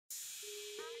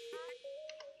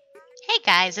Hey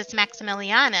guys, it's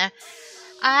Maximiliana.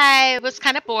 I was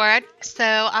kind of bored, so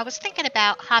I was thinking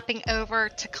about hopping over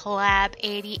to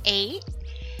Collab88.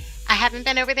 I haven't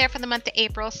been over there for the month of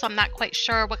April, so I'm not quite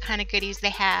sure what kind of goodies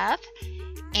they have.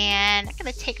 And I'm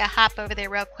going to take a hop over there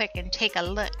real quick and take a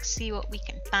look, see what we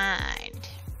can find.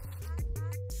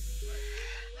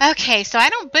 Okay, so I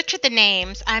don't butcher the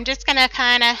names. I'm just going to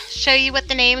kind of show you what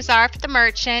the names are for the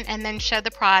merchant and then show the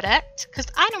product, because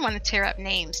I don't want to tear up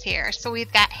names here. So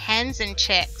we've got hens and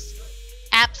chicks.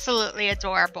 Absolutely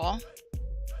adorable.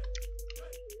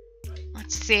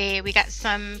 Let's see, we got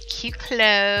some cute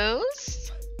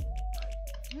clothes.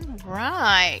 All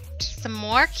right, some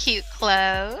more cute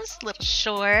clothes, little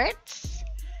shorts.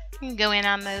 You can go in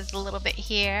on those a little bit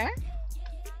here.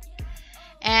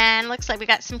 And looks like we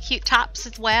got some cute tops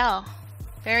as well.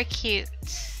 Very cute.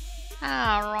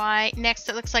 All right, next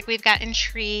it looks like we've got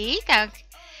Intrigue.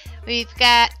 We've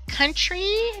got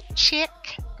Country Chick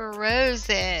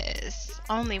Roses.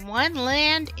 Only one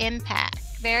land impact.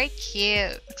 Very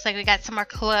cute. Looks like we got some more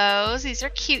clothes. These are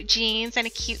cute jeans and a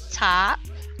cute top.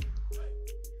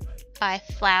 By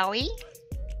Flowey.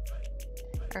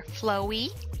 Or Flowy.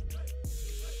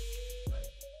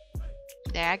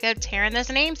 There I go, tearing those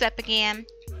names up again.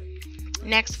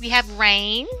 Next we have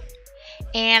Rain.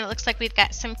 And it looks like we've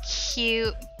got some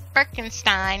cute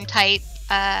Birkenstein type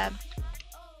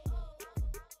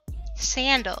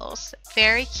sandals.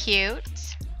 Very cute.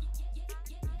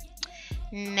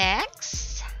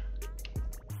 Next,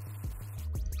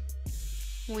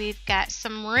 we've got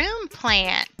some room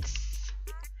plants.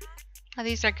 Oh,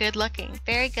 these are good looking.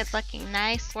 Very good looking.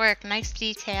 Nice work. Nice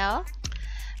detail.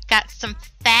 Got some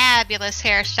fabulous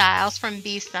hairstyles from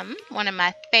Besom, one of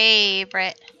my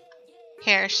favorite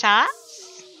hair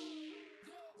shops.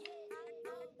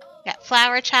 Got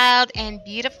Flower Child and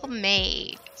Beautiful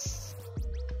Maids.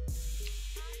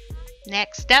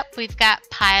 Next up, we've got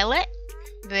Pilot.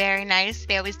 Very nice.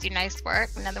 They always do nice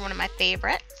work. Another one of my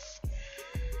favorites.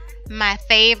 My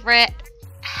favorite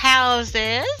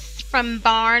houses from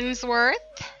Barnsworth.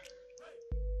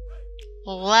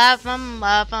 Love them,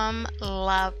 love them,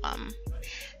 love them.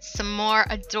 Some more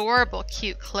adorable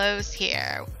cute clothes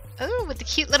here. Ooh, with the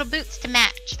cute little boots to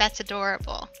match. That's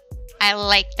adorable. I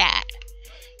like that.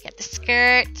 Got the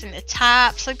skirts and the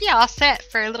tops. So be all set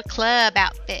for a little club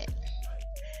outfit.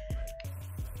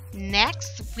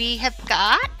 Next, we have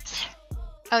got...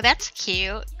 Oh, that's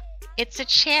cute. It's a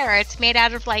chair. It's made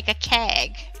out of like a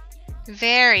keg.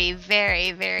 Very,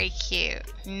 very, very cute.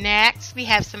 Next, we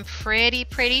have some pretty,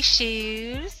 pretty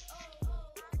shoes.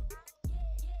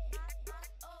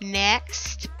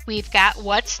 Next, we've got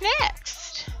What's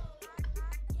Next?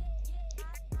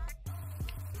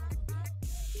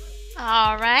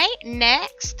 Alright,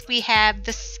 next we have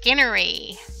the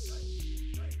Skinnery.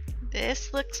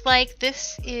 This looks like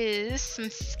this is some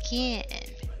skin.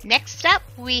 Next up,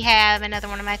 we have another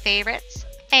one of my favorites,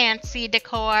 Fancy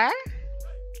Decor.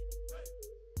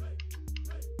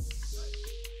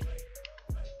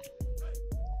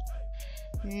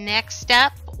 Next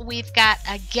up, we've got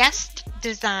a guest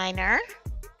designer.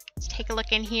 Let's take a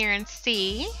look in here and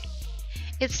see.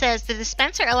 It says the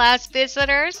dispenser allows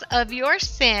visitors of your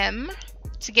sim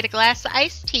to get a glass of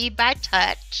iced tea by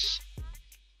touch.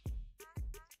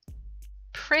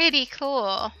 Pretty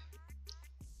cool.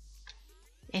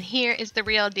 And here is the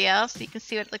real deal, so you can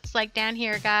see what it looks like down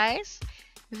here, guys.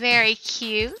 Very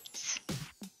cute.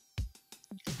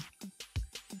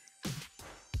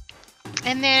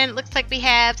 And then it looks like we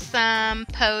have some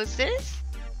poses.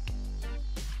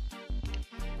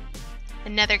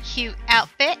 Another cute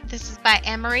outfit. This is by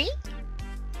Emery.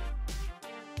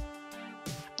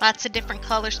 Lots of different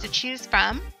colors to choose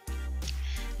from.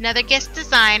 Another guest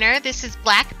designer. This is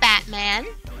Black Batman.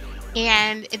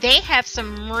 And they have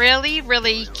some really,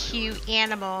 really cute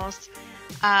animals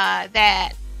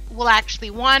that will actually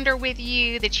wander with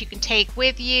you, that you can take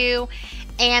with you.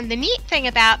 And the neat thing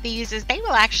about these is they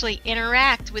will actually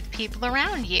interact with people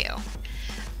around you.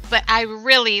 But I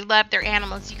really love their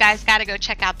animals. You guys got to go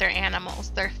check out their animals.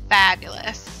 They're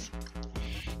fabulous.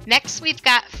 Next, we've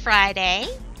got Friday.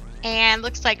 And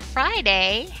looks like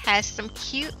Friday has some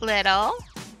cute little...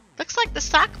 Looks like the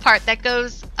sock part that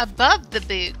goes above the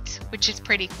boot, which is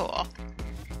pretty cool.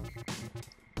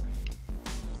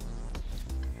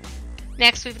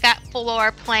 Next, we've got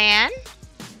Floor Plan.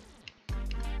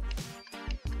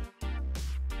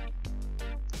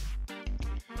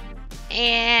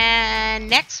 And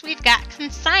next, we've got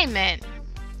Consignment.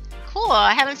 Cool.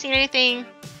 I haven't seen anything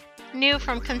new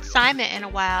from Consignment in a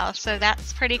while, so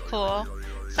that's pretty cool.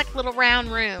 It's like a little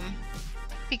round room.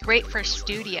 Be great for a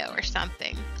studio or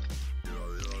something.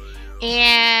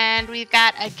 And we've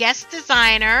got a guest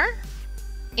designer.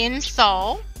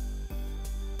 insole.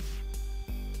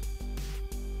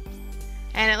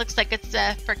 And it looks like it's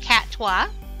for Catois.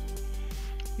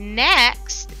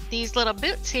 Next, these little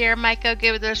boots here might go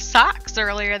good with those socks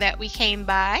earlier that we came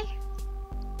by.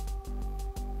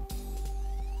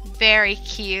 Very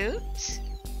cute.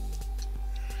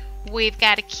 We've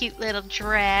got a cute little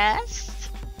dress.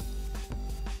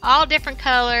 All different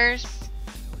colors.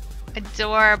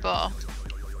 Adorable.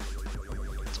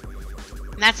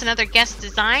 And that's another guest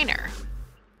designer.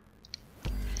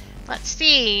 Let's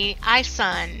see.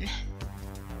 iSun.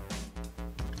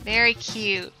 Very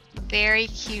cute. Very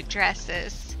cute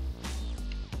dresses.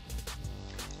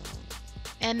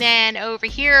 And then over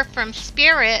here from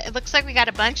Spirit, it looks like we got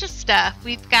a bunch of stuff.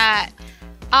 We've got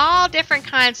all different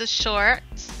kinds of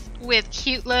shorts with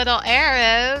cute little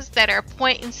arrows that are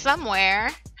pointing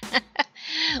somewhere.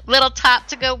 Little top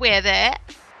to go with it.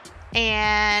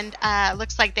 And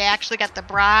looks like they actually got the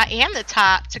bra and the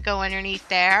top to go underneath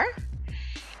there.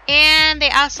 And they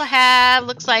also have,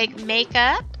 looks like,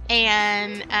 makeup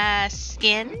and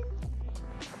skin.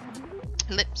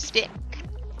 Lipstick.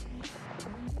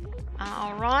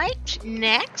 Alright,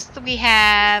 next we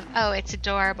have, oh, it's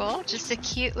adorable. Just a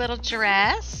cute little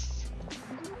dress.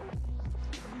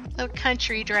 Little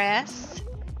country dress.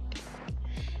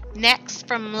 Next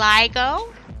from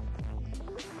LIGO,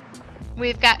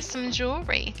 we've got some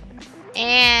jewelry.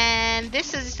 And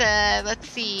this is, let's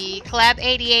see,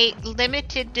 Collab88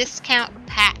 limited discount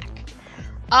pack.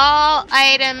 All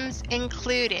items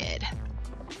included.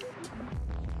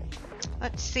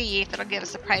 Let's see if it'll give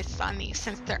us a price on these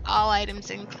since they're all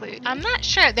items included. I'm not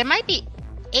sure. There might be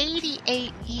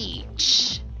 88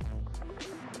 each.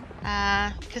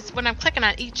 Because when I'm clicking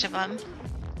on each of them.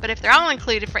 But if they're all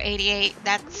included for 88,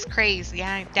 that's crazy.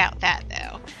 I doubt that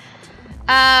though.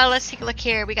 Let's take a look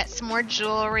here. We got some more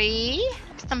jewelry.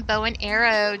 Some bow and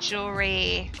arrow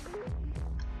jewelry.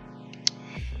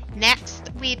 Next,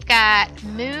 we've got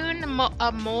Moon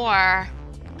Amour.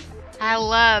 I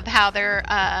love how their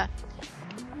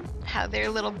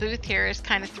little booth here is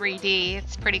kind of 3D.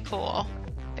 It's pretty cool.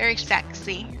 Very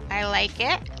sexy. I like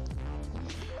it.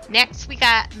 Next, we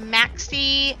got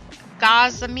Maxi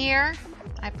Gossamer.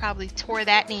 I probably tore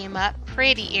that name up.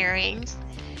 Pretty earrings.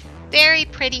 Very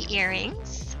pretty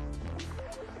earrings.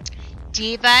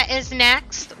 Diva is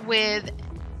next with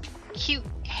cute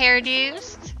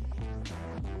hairdos.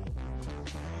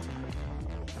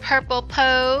 Purple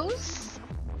Pose.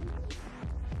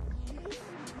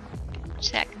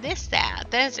 Check this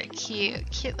out. Those are cute.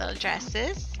 Cute little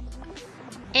dresses.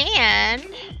 And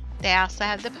they also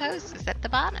have the poses at the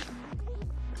bottom.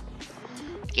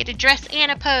 Get a dress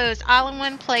and a pose all in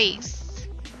one place.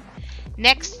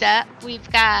 Next up, we've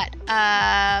got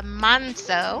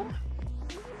Manso.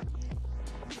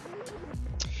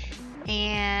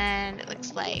 And it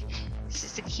looks like it's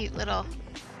just a cute little...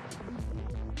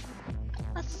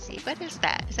 Let's see, what is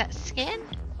that? Is that skin?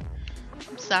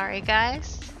 I'm sorry,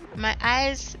 guys. My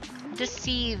eyes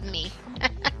deceive me.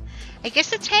 I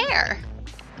guess it's hair.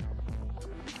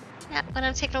 Yep, when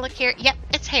I'm taking a look here, yep,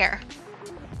 it's hair.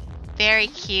 Very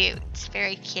cute,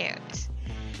 very cute.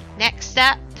 Next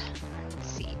up,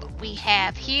 let's see what we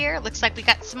have here. Looks like we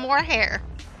got some more hair.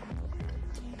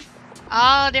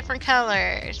 All different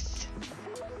colors.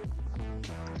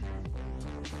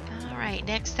 Alright,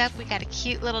 next up we got a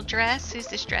cute little dress. Who's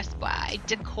this dress by?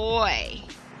 Decoy.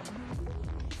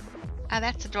 Oh,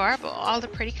 that's adorable. All the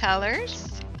pretty colors.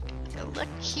 Go look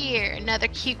here. Another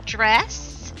cute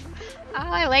dress. Oh,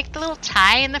 I like the little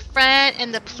tie in the front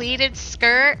and the pleated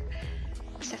skirt.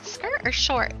 Is that skirt or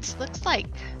shorts? Looks like...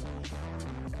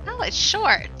 Oh, it's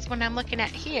shorts. When I'm looking at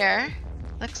here,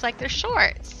 looks like they're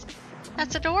shorts.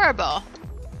 That's adorable.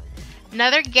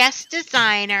 Another guest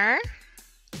designer.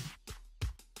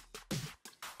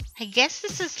 I guess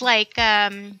this is like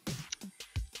the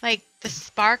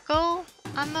sparkle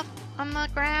on the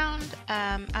ground.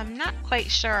 I'm not quite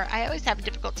sure. I always have a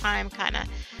difficult time kind of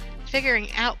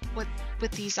figuring out what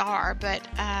these are, but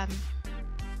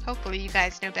hopefully you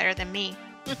guys know better than me.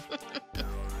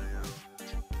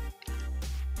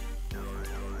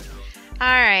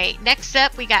 Alright, next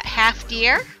up we got Half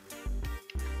Deer.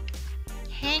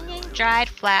 Hanging dried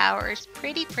flowers.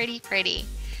 Pretty, pretty, pretty.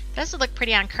 Those would look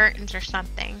pretty on curtains or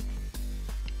something.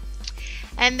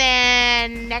 And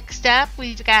then next up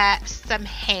we've got some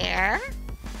hair.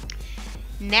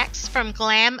 Next from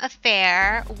Glam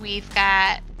Affair we've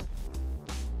got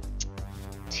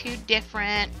two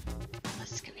different,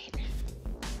 let's go here,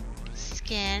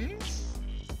 skins.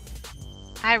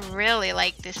 I really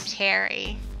like this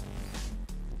terry.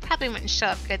 Probably wouldn't show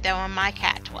up good though on my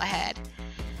Catois head.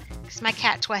 Because my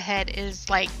cat toy head is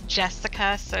like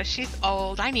Jessica, so she's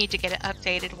old. I need to get an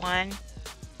updated one.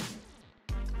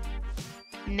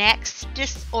 Next,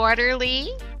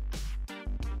 Disorderly.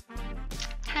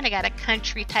 Kind of got a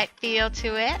country type feel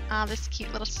to it. All this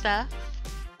cute little stuff.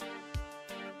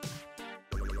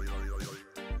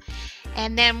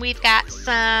 And then we've got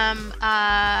some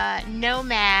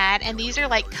Nomad, and these are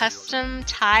like custom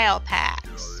tile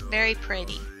packs. Very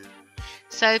pretty.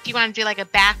 So if you want to do like a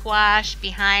backwash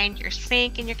behind your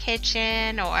sink in your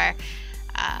kitchen, or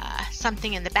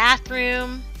something in the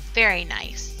bathroom, very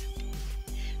nice.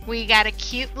 We got a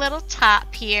cute little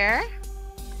top here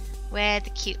with the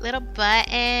cute little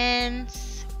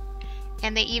buttons,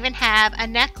 and they even have a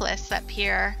necklace up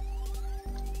here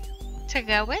to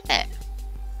go with it.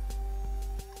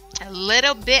 A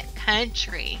little bit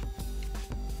country.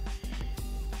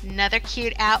 Another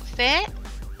cute outfit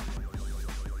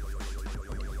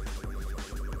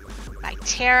by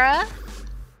Tara.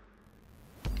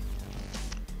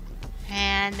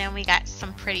 And then we got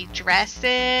some pretty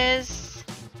dresses,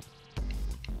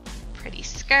 pretty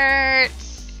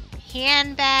skirts,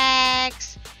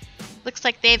 handbags. Looks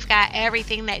like they've got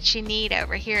everything that you need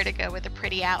over here to go with a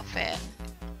pretty outfit.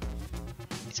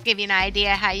 To give you an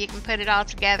idea how you can put it all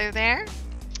together there.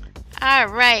 All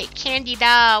right, Candy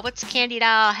Doll. What's Candy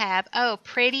Doll have? Oh,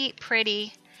 pretty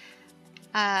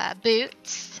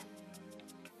boots.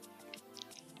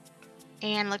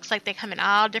 And looks like they come in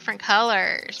all different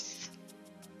colors.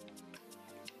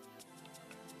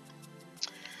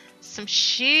 Some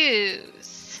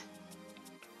shoes.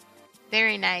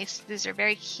 Very nice. These are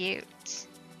very cute.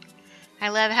 I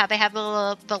love how they have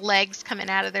the legs coming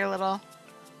out of their little...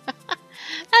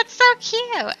 That's so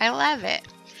cute. I love it.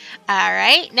 All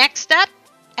right, next up,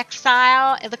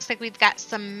 Exile. It looks like we've got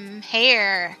some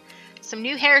hair, some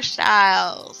new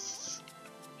hairstyles.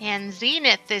 And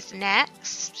Zenith is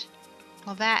next.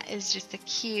 Well, that is just a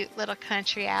cute little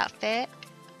country outfit.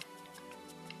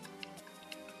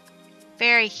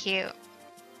 Very cute.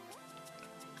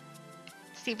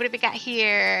 Let's see, what do we got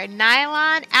here?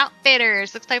 Nylon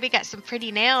Outfitters. Looks like we got some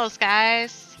pretty nails,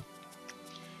 guys.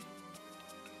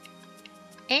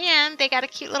 And they got a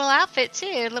cute little outfit too,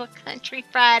 a little country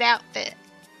fried outfit.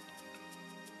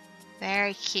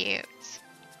 Very cute.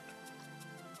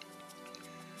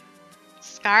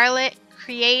 Scarlet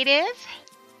Creative.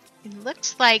 It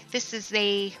looks like this is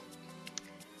a,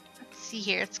 let's see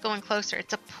here, it's going closer.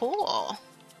 It's a pool.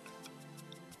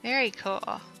 Very cool.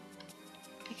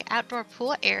 Like an outdoor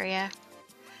pool area.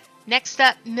 Next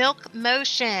up, Milk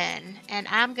Motion. And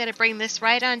I'm going to bring this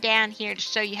right on down here to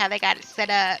show you how they got it set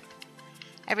up.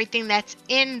 Everything that's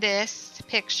in this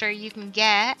picture you can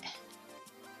get.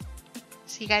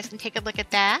 So you guys can take a look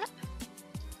at that.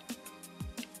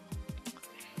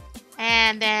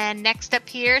 And then next up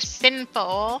here,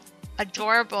 Sinful.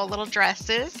 Adorable little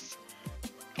dresses.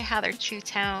 Look at how they're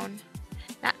two-tone.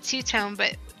 Not two-tone,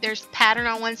 but there's pattern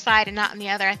on one side and not on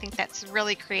the other. I think that's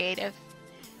really creative.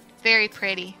 Very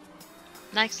pretty.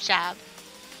 Nice job.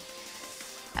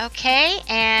 Okay,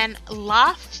 and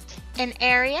Loft and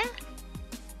Area.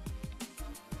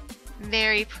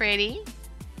 Very pretty.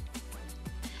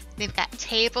 They've got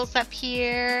tables up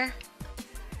here.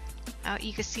 Oh,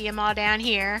 you can see them all down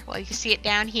here. Well, you can see it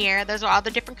down here. Those are all the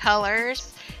different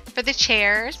colors for the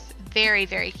chairs. Very,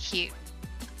 very cute.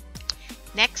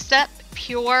 Next up,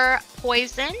 Pure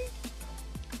Poison.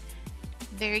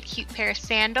 Very cute pair of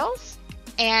sandals.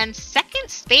 And Second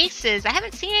Spaces. I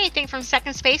haven't seen anything from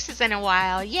Second Spaces in a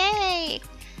while. Yay!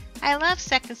 I love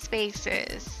Second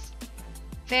Spaces.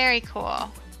 Very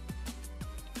cool.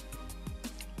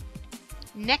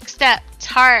 Next up,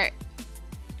 Tarte.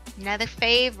 Another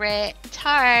favorite,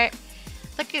 Tarte.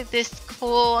 Look at this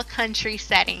cool country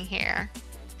setting here.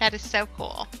 That is so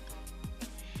cool.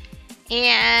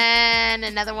 And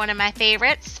another one of my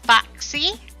favorites,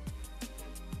 Foxy.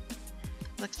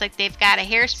 Looks like they've got a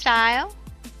hairstyle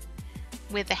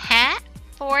with a hat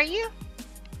for you.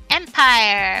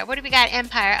 Empire. What do we got,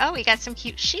 Empire? Oh, we got some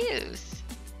cute shoes.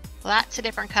 Lots of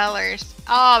different colors.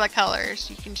 All the colors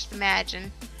you can just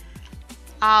imagine.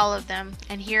 All of them.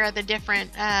 And here are the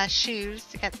different shoes.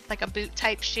 You got like a boot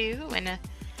type shoe and a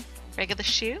regular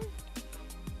shoe.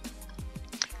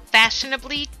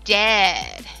 Fashionably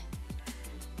Dead.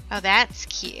 Oh, that's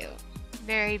cute.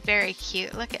 Very, very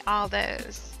cute. Look at all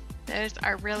those. Those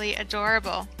are really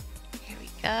adorable. Here we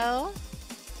go.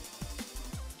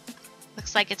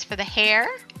 Looks like it's for the hair.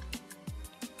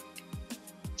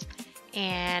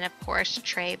 And of course,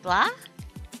 Trey Blah.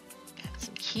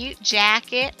 Some cute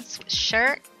jackets with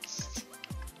shirts.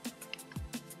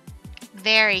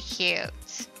 Very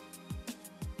cute.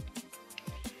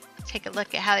 take a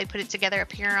look at how they put it together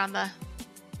up here on the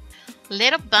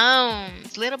Little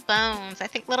Bones. Little Bones. I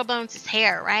think Little Bones is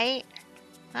hair, right?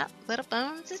 Oh, Little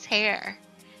Bones is hair.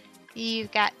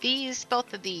 You've got these,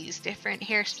 both of these different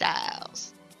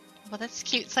hairstyles. Well, that's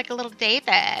cute. It's like a little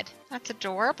daybed. That's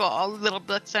adorable. Little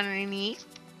books underneath.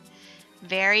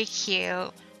 Very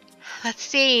cute. Let's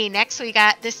see. Next we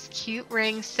got this cute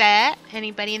ring set.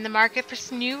 Anybody in the market for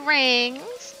some new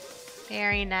rings?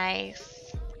 Very nice.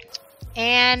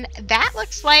 And that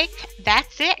looks like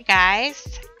that's it,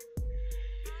 guys.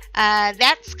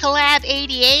 That's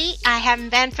Collab88. I haven't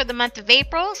been for the month of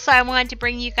April, so I wanted to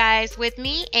bring you guys with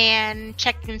me and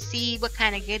check and see what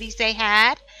kind of goodies they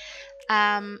had.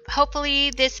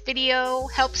 Hopefully this video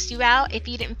helps you out. If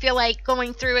you didn't feel like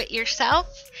going through it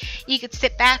yourself, you could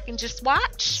sit back and just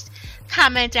watch.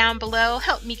 Comment down below,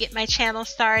 help me get my channel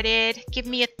started. Give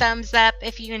me a thumbs up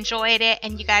if you enjoyed it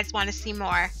and you guys want to see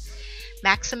more.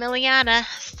 Maximiliana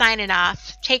signing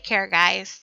off. Take care, guys.